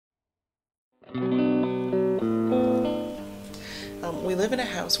We live in a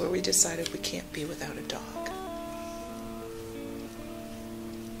house where we decided we can't be without a dog.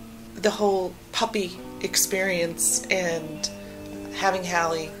 The whole puppy experience and having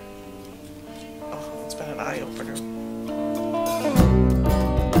Hallie, oh, it's been an eye-opener.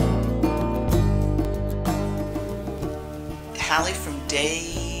 Hallie from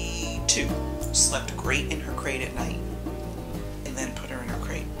day 2 slept great in her crate at night and then put her in her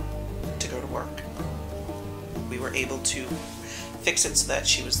crate to go to work. We were able to fix it so that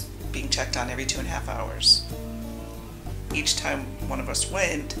she was being checked on every 2.5 hours. Each time one of us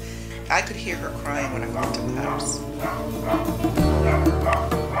went, I could hear her crying when I walked in the house.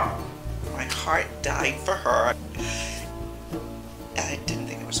 My heart died for her. I didn't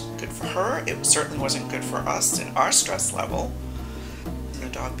think it was good for her. It certainly wasn't good for us and our stress level. The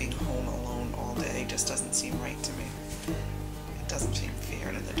dog being home alone all day just doesn't seem right to me. It doesn't seem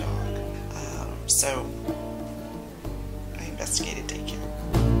fair to the dog. So I investigated daycare.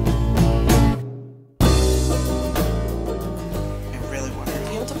 I really want her to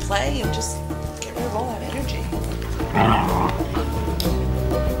be able to play and just get rid of all that energy.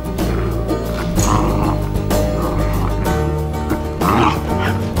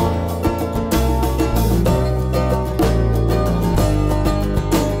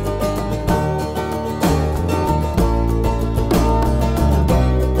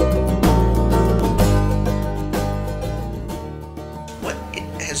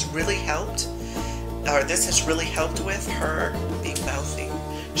 This has really helped with her being mouthy.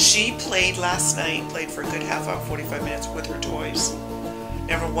 She played last night, played for a good half hour, 45 minutes with her toys.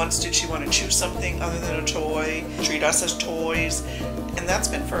 Never once did she want to choose something other than a toy, treat us as toys. And that's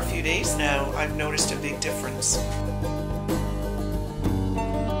been for a few days now. I've noticed a big difference.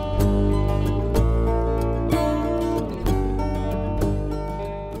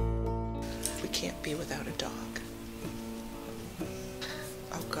 We can't be without a dog.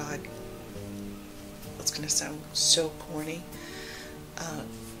 Oh God. It's going to sound so corny.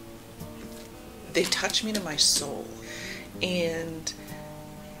 They've touched me to my soul, and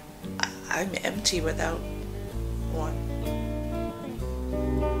I'm empty without one.